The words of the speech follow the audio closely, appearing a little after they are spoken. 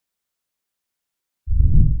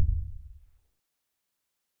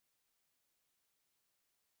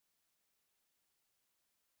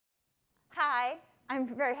Hi, I'm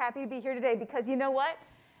very happy to be here today because you know what?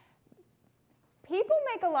 People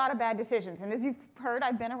make a lot of bad decisions, and as you've heard,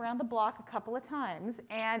 I've been around the block a couple of times,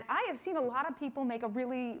 and I have seen a lot of people make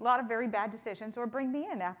a lot of very bad decisions or bring me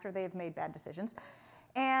in after they've made bad decisions.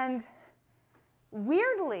 And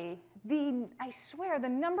weirdly, I swear, the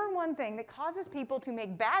 #1 thing that causes people to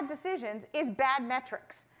make bad decisions is bad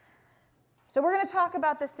metrics. So we're going to talk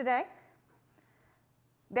about this today.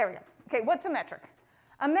 There we go. Okay, what's a metric?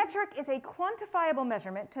 A metric is a quantifiable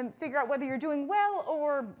measurement to figure out whether you're doing well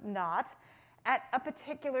or not at a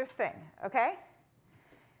particular thing, okay?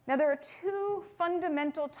 Now, there are two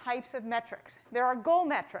fundamental types of metrics. There are goal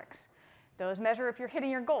metrics. Those measure if you're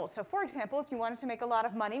hitting your goals. So for example, if you wanted to make a lot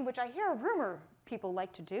of money, which I hear a rumor people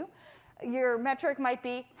like to do, your metric might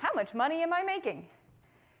be, how much money am I making?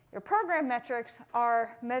 Your program metrics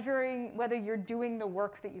are measuring whether you're doing the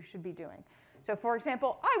work that you should be doing. So for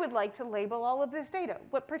example, I would like to label all of this data.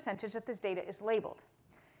 What percentage of this data is labeled?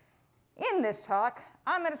 In this talk,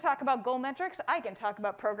 I'm going to talk about goal metrics. I can talk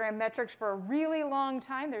about program metrics for a really long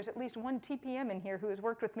time. There's at least one TPM in here who has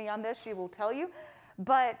worked with me on this. She will tell you.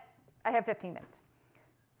 But I have 15 minutes.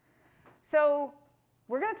 So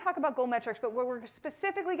we're going to talk about goal metrics, but what we're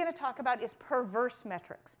specifically going to talk about is perverse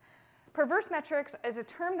metrics. Perverse metrics is a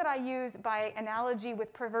term that I use by analogy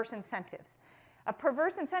with perverse incentives. A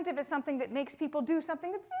perverse incentive is something that makes people do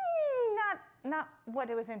something that's not what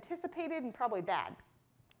it was anticipated and probably bad.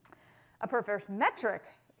 A perverse metric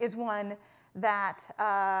is one that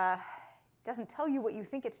doesn't tell you what you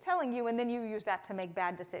think it's telling you, and then you use that to make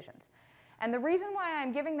bad decisions. And the reason why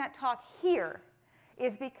I'm giving that talk here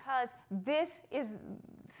is because this is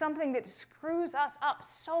something that screws us up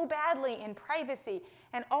so badly in privacy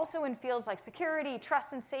and also in fields like security,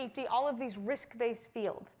 trust and safety, all of these risk-based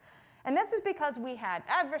fields. And this is because we had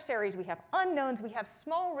adversaries, we have unknowns, we have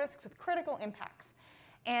small risks with critical impacts.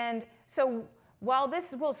 And so while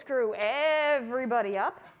this will screw everybody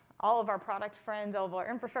up, all of our product friends, all of our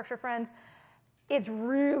infrastructure friends, it's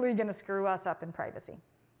really going to screw us up in privacy.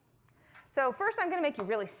 So first, I'm going to make you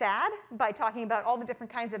really sad by talking about all the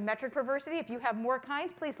different kinds of metric perversity. If you have more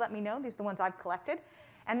kinds, please let me know. These are the ones I've collected.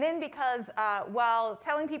 And then because while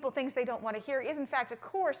telling people things they don't want to hear is, in fact, a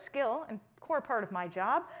core skill and core part of my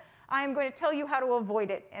job, I am going to tell you how to avoid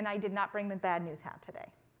it, and I did not bring the bad news hat today.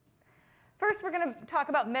 First, we're going to talk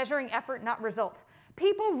about measuring effort, not result.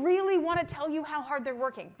 People really want to tell you how hard they're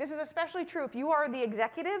working. This is especially true if you are the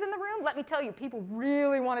executive in the room. Let me tell you, people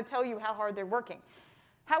really want to tell you how hard they're working.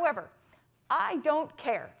 However, I don't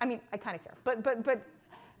care. I mean, I kind of care, but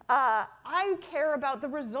I care about the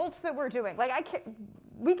results that we're doing. Like,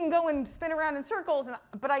 we can go and spin around in circles,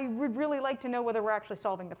 but I would really like to know whether we're actually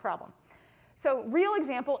solving the problem. So, real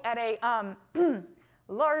example at a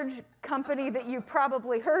large company that you've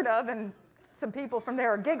probably heard of, and some people from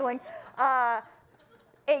there are giggling, a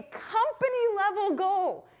company-level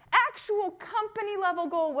goal, actual company-level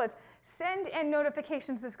goal was send N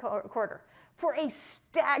notifications this quarter for a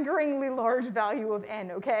staggeringly large value of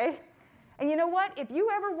N, okay? And you know what? If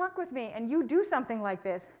you ever work with me and you do something like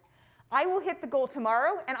this, I will hit the goal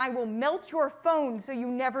tomorrow, and I will melt your phone so you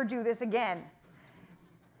never do this again.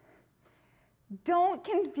 Don't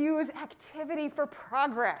confuse activity for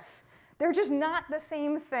progress. They're just not the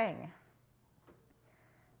same thing.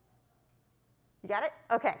 You got it?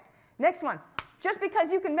 Okay. Next one. Just because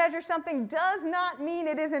you can measure something does not mean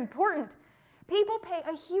it is important. People pay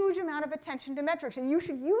a huge amount of attention to metrics, and you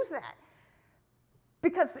should use that.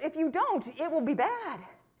 Because if you don't, it will be bad.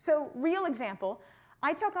 So, real example,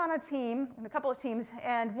 I took on a team, and a couple of teams,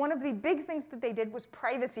 and one of the big things that they did was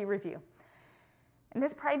privacy review. And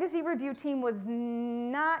this privacy review team was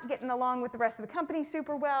not getting along with the rest of the company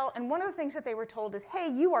super well, and one of the things that they were told is, hey,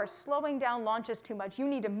 you are slowing down launches too much. You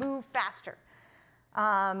need to move faster.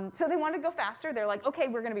 So they wanted to go faster. They're like, okay,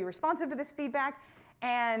 we're going to be responsive to this feedback.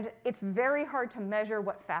 And it's very hard to measure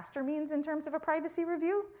what faster means in terms of a privacy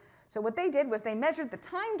review. So what they did was they measured the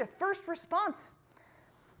time to first response.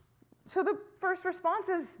 So the first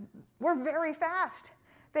responses were very fast.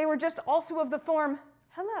 They were just also of the form,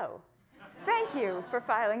 hello. Thank you for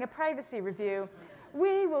filing a privacy review.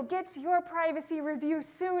 We will get to your privacy review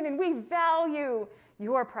soon, and we value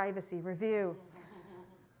your privacy review.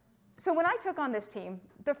 So when I took on this team,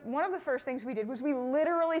 one of the first things we did was we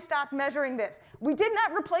literally stopped measuring this. We did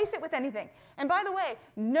not replace it with anything. And by the way,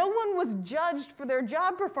 no one was judged for their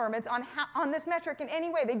job performance on this metric in any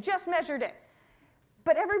way. They just measured it.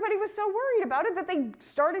 But everybody was so worried about it that they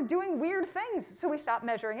started doing weird things. So we stopped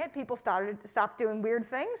measuring it. People stopped doing weird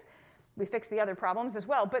things. We fixed the other problems as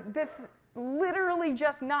well. But this literally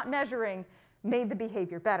just not measuring made the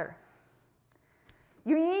behavior better.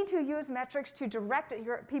 You need to use metrics to direct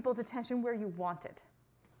your people's attention where you want it.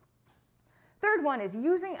 Third one is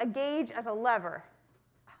using a gauge as a lever.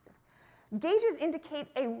 Gauges indicate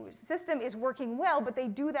a system is working well, but they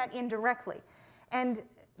do that indirectly. And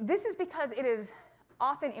this is because it is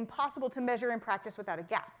often impossible to measure in practice without a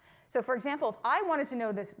gap. So for example, if I wanted to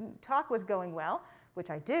know this talk was going well, which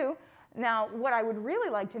I do, now what I would really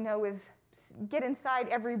like to know is get inside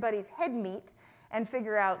everybody's head meat and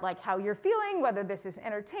figure out like how you're feeling, whether this is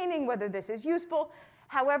entertaining, whether this is useful.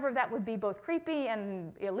 However, that would be both creepy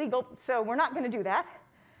and illegal, so we're not going to do that.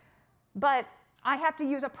 But I have to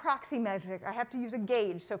use a proxy measure. I have to use a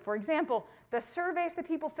gauge. So for example, the surveys that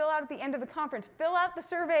people fill out at the end of the conference, fill out the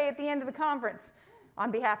survey at the end of the conference on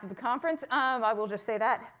behalf of the conference. I will just say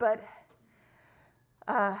that, but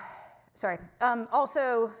sorry.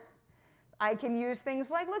 Also, I can use things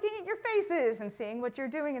like looking at your faces and seeing what you're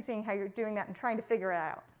doing and seeing how you're doing that and trying to figure it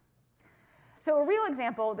out. So a real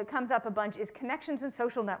example that comes up a bunch is connections in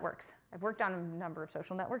social networks. I've worked on a number of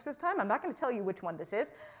social networks this time. I'm not going to tell you which one this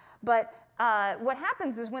is. But what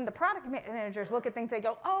happens is when the product managers look at things, they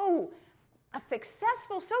go, oh, a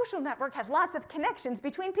successful social network has lots of connections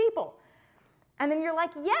between people. And then you're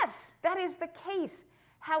like, yes, that is the case.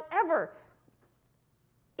 However,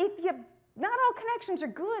 not all connections are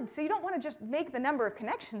good, so you don't want to just make the number of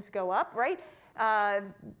connections go up, right?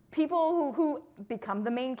 People who become the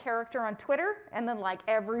main character on Twitter, and then like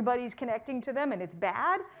everybody's connecting to them and it's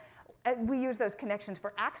bad. We use those connections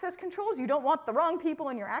for access controls. You don't want the wrong people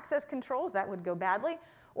in your access controls. That would go badly.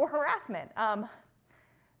 Or harassment.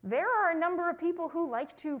 There are a number of people who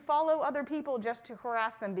like to follow other people just to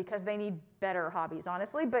harass them because they need better hobbies,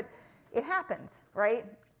 honestly, but it happens, right?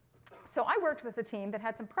 So I worked with a team that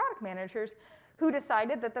had some product managers who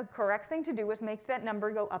decided that the correct thing to do was make that number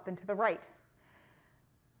go up and to the right.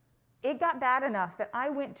 It got bad enough that I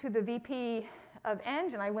went to the VP of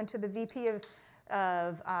Eng and I went to the VP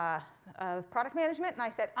of product management, and I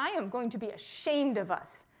said, I am going to be ashamed of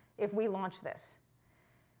us if we launch this.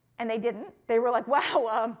 And they didn't. They were like,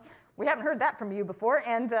 wow, we haven't heard that from you before,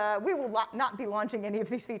 and we will not be launching any of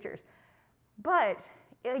these features. But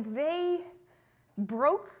like, they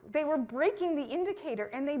were breaking the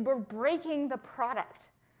indicator, and they were breaking the product.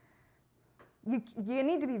 You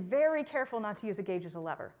need to be very careful not to use a gauge as a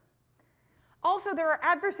lever. Also, there are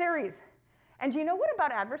adversaries. And do you know what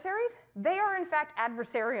about adversaries? They are, in fact,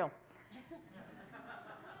 adversarial.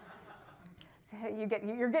 So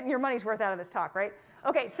you're getting your money's worth out of this talk, right?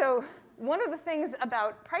 OK, so one of the things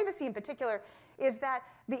about privacy in particular is that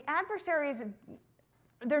the adversaries,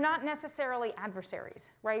 they're not necessarily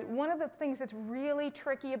adversaries, right? One of the things that's really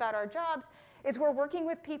tricky about our jobs is we're working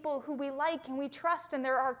with people who we like and we trust, and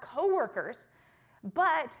they're our coworkers,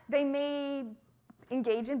 but they may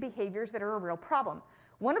engage in behaviors that are a real problem.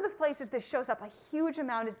 One of the places this shows up a huge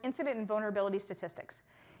amount is incident and vulnerability statistics.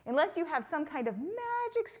 Unless you have some kind of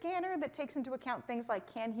magic scanner that takes into account things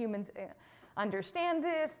like, can humans understand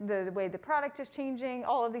this, the way the product is changing,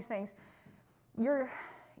 all of these things, your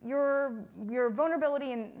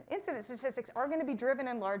vulnerability and incident statistics are going to be driven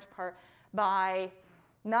in large part by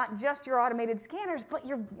not just your automated scanners, but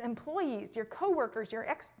your employees, your coworkers, your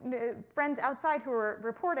friends outside who are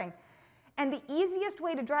reporting. And the easiest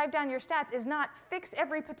way to drive down your stats is not fix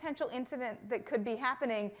every potential incident that could be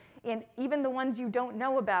happening, in even the ones you don't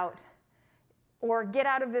know about, or get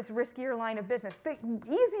out of this riskier line of business. The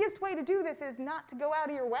easiest way to do this is not to go out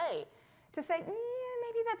of your way, to say,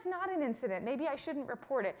 maybe that's not an incident, maybe I shouldn't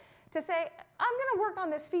report it. To say, I'm going to work on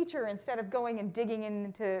this feature instead of going and digging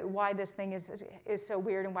into why this thing is so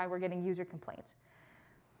weird and why we're getting user complaints.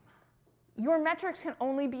 Your metrics can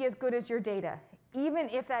only be as good as your data, even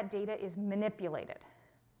if that data is manipulated.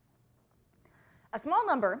 A small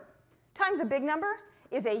number times a big number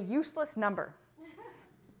is a useless number.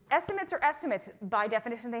 Estimates are estimates. By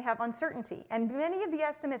definition, they have uncertainty. And many of the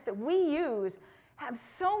estimates that we use have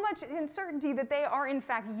so much uncertainty that they are, in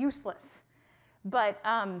fact, useless. But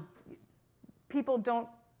people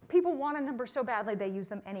want a number so badly they use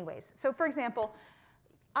them anyways. So for example,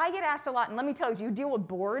 I get asked a lot, and let me tell you, you deal with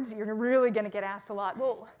boards, you're really going to get asked a lot,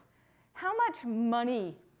 well, how much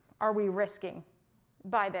money are we risking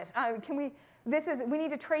by this? We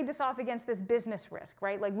need to trade this off against this business risk,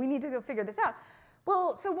 right? Like, we need to go figure this out.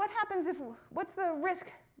 Well, so what happens what's the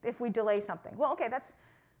risk if we delay something? Well, okay, that's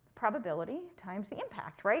probability times the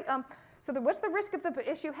impact, right? So what's the risk of the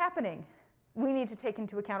issue happening? We need to take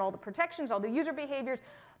into account all the protections, all the user behaviors,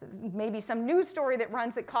 maybe some news story that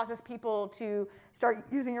runs that causes people to start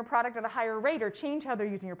using your product at a higher rate or change how they're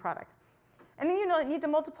using your product. And then you need to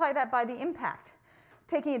multiply that by the impact.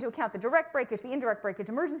 taking into account the direct breakage, the indirect breakage,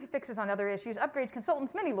 emergency fixes on other issues, upgrades,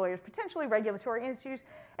 consultants, many lawyers, potentially regulatory issues,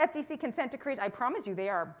 FTC consent decrees. I promise you they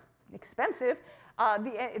are expensive.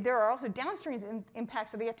 There are also downstream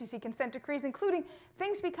impacts of the FTC consent decrees, including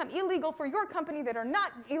things become illegal for your company that are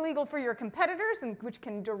not illegal for your competitors, and which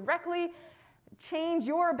can directly change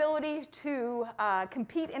your ability to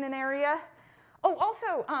compete in an area. Oh,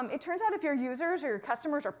 also, it turns out if your users or your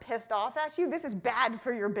customers are pissed off at you, this is bad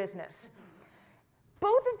for your business.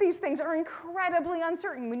 Both of these things are incredibly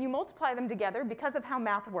uncertain. When you multiply them together, because of how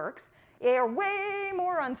math works, they are way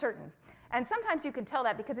more uncertain. And sometimes you can tell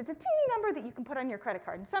that because it's a teeny number that you can put on your credit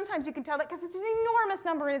card. And sometimes you can tell that because it's an enormous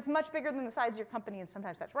number and it's much bigger than the size of your company, and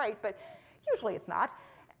sometimes that's right, but usually it's not.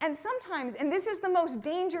 And sometimes, and this is the most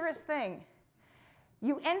dangerous thing,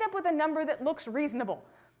 you end up with a number that looks reasonable.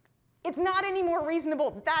 It's not any more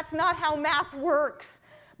reasonable. That's not how math works.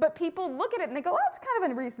 But people look at it and they go, oh, it's kind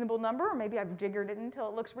of a reasonable number, or maybe I've jiggered it until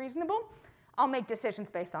it looks reasonable. I'll make decisions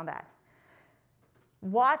based on that.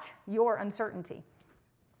 Watch your uncertainty.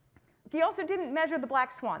 He also didn't measure the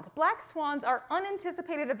black swans. Black swans are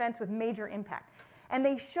unanticipated events with major impact. And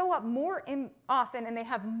they show up more often and they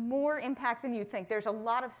have more impact than you think. There's a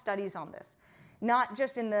lot of studies on this, not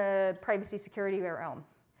just in the privacy security realm.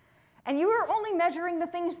 And you are only measuring the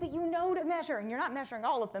things that you know to measure, and you're not measuring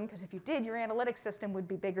all of them, because if you did, your analytics system would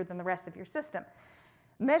be bigger than the rest of your system.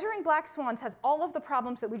 Measuring black swans has all of the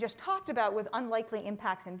problems that we just talked about with unlikely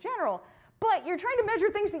impacts in general, but you're trying to measure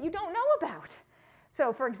things that you don't know about.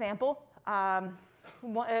 So for example, an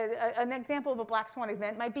example of a black swan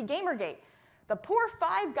event might be Gamergate. The poor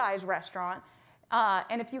Five Guys restaurant,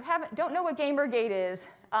 and if you don't know what Gamergate is,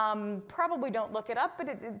 probably don't look it up, but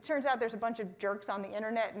it turns out there's a bunch of jerks on the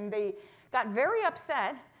internet, and they got very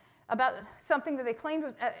upset about something that they claimed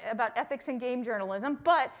was about ethics in game journalism,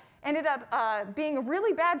 but ended up being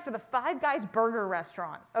really bad for the Five Guys burger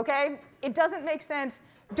restaurant, okay? It doesn't make sense.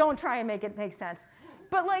 Don't try and make it make sense.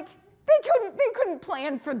 But like, they couldn't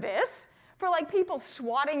plan for this, for like people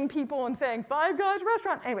swatting people and saying, Five Guys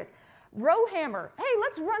restaurant. Anyways, Rowhammer, hey,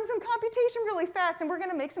 let's run some computation really fast and we're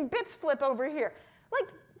gonna make some bits flip over here. Like,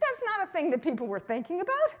 that's not a thing that people were thinking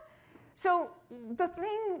about. So the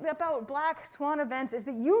thing about black swan events is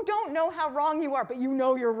that you don't know how wrong you are, but you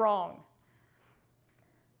know you're wrong.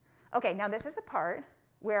 Okay, now this is the part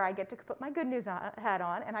where I get to put my good news hat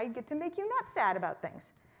on and I get to make you not sad about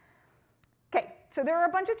things. Okay, so there are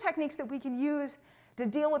a bunch of techniques that we can use to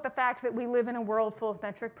deal with the fact that we live in a world full of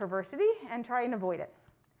metric perversity and try and avoid it.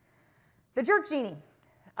 The jerk genie.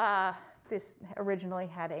 This originally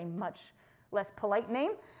had a much less polite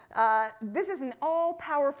name. This is an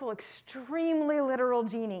all-powerful, extremely literal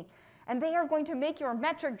genie. And they are going to make your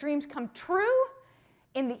metric dreams come true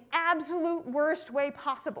in the absolute worst way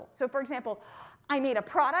possible. So for example, I made a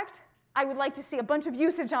product. I would like to see a bunch of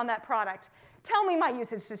usage on that product. Tell me my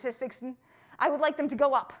usage statistics. And I would like them to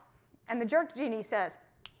go up. And the jerk genie says,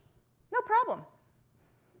 no problem.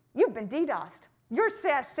 You've been DDoSed. Your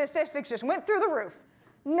statistics just went through the roof.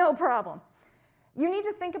 No problem. You need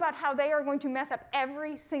to think about how they are going to mess up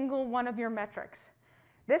every single one of your metrics.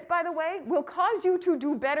 This, by the way, will cause you to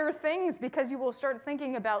do better things because you will start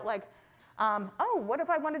thinking about like, oh, what if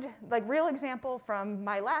I wanted to, like real example from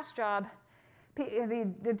my last job,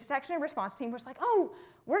 the detection and response team was like, oh,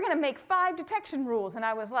 we're gonna make 5 detection rules. And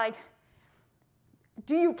I was like,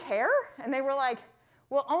 do you care? And they were like,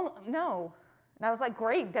 well, no. And I was like,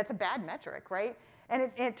 great, that's a bad metric, right? And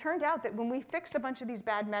it turned out that when we fixed a bunch of these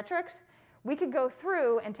bad metrics, we could go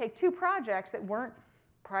through and take 2 projects that weren't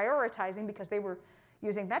prioritizing because they were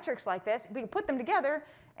using metrics like this. We could put them together,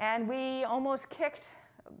 and we almost kicked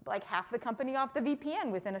like half the company off the VPN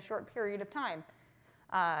within a short period of time.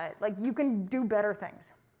 Like, you can do better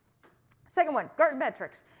things. Second one, guard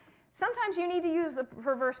metrics. Sometimes you need to use a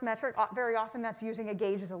perverse metric. Very often that's using a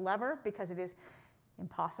gauge as a lever because it is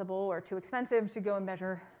impossible or too expensive to go and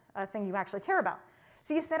measure a thing you actually care about.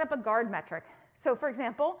 So you set up a guard metric. So for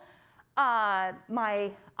example, I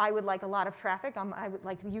would like a lot of traffic. I would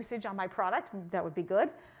like the usage on my product. That would be good.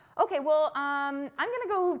 Okay, well, I'm going to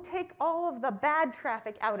go take all of the bad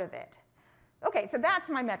traffic out of it. Okay, so that's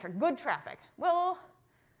my metric, good traffic. Well,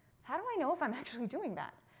 how do I know if I'm actually doing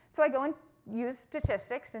that? So I go and use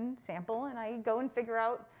statistics and sample, and I go and figure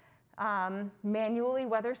out manually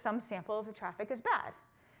whether some sample of the traffic is bad.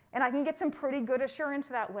 And I can get some pretty good assurance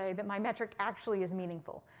that way that my metric actually is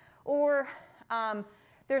meaningful. Or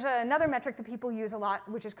there's another metric that people use a lot,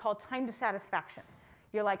 which is called time to satisfaction.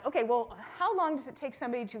 You're like, okay, well, how long does it take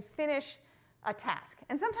somebody to finish a task?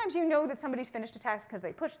 And sometimes you know that somebody's finished a task because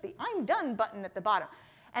they pushed the I'm done button at the bottom.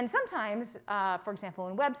 And sometimes, for example,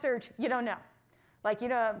 in web search, you don't know. Like,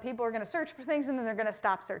 people are going to search for things and then they're going to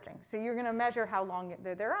stop searching. So you're going to measure how long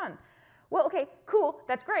they're on. Well, okay, cool,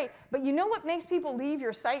 that's great. But you know what makes people leave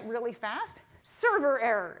your site really fast? Server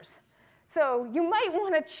errors. So you might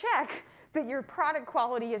want to check that your product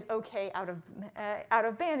quality is okay out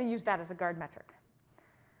of band and use that as a guard metric.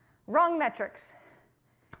 Wrong metrics.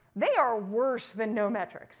 They are worse than no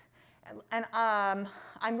metrics. And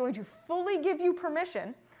I'm going to fully give you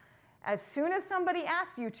permission, as soon as somebody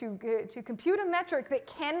asks you to compute a metric that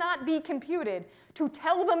cannot be computed, to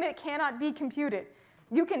tell them it cannot be computed.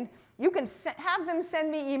 You can have them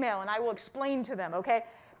send me email and I will explain to them, okay?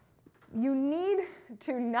 You need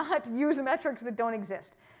to not use metrics that don't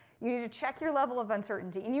exist. You need to check your level of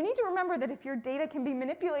uncertainty. And you need to remember that if your data can be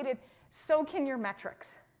manipulated, so can your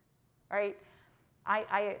metrics, right?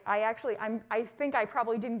 I think I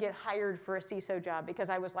probably didn't get hired for a CISO job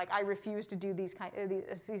because I was like, I refuse to do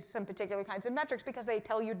some particular kinds of metrics because they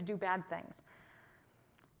tell you to do bad things.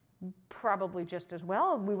 Probably just as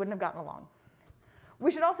well, we wouldn't have gotten along.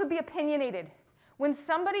 We should also be opinionated. When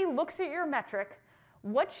somebody looks at your metric,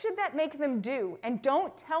 what should that make them do? And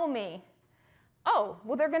don't tell me, oh,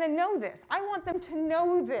 well, they're going to know this. I want them to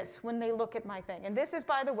know this when they look at my thing. And this is,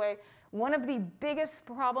 by the way, one of the biggest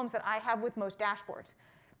problems that I have with most dashboards.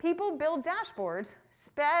 People build dashboards,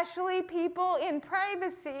 especially people in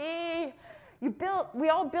privacy. We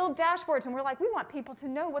all build dashboards, and we're like, we want people to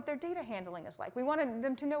know what their data handling is like. We want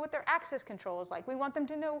them to know what their access control is like. We want them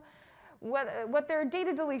to know what their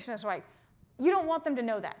data deletion is like. You don't want them to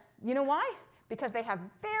know that. You know why? Because they have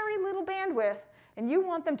very little bandwidth, and you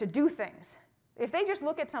want them to do things. If they just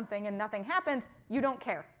look at something and nothing happens, you don't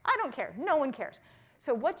care. I don't care. No one cares.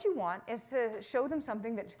 So what you want is to show them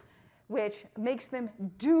something which makes them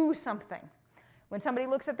do something. When somebody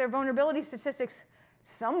looks at their vulnerability statistics,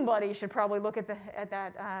 somebody should probably look at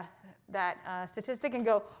that statistic and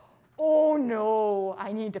go, oh no,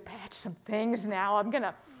 I need to patch some things now. I'm going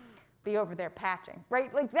to be over there patching,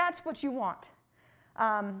 right? Like that's what you want.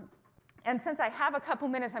 And since I have a couple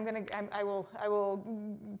minutes, I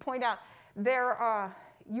will point out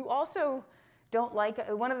you also don't like,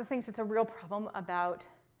 one of the things that's a real problem about,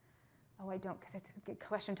 oh, I don't, because it's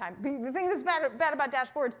question time. The thing that's bad about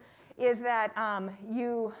dashboards is that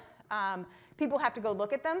people have to go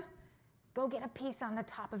look at them. Go get a piece on the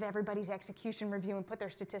top of everybody's execution review and put their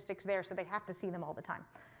statistics there so they have to see them all the time.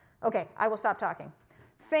 Okay, I will stop talking.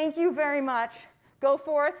 Thank you very much. Go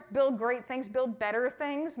forth, build great things, build better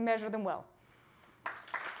things, measure them well.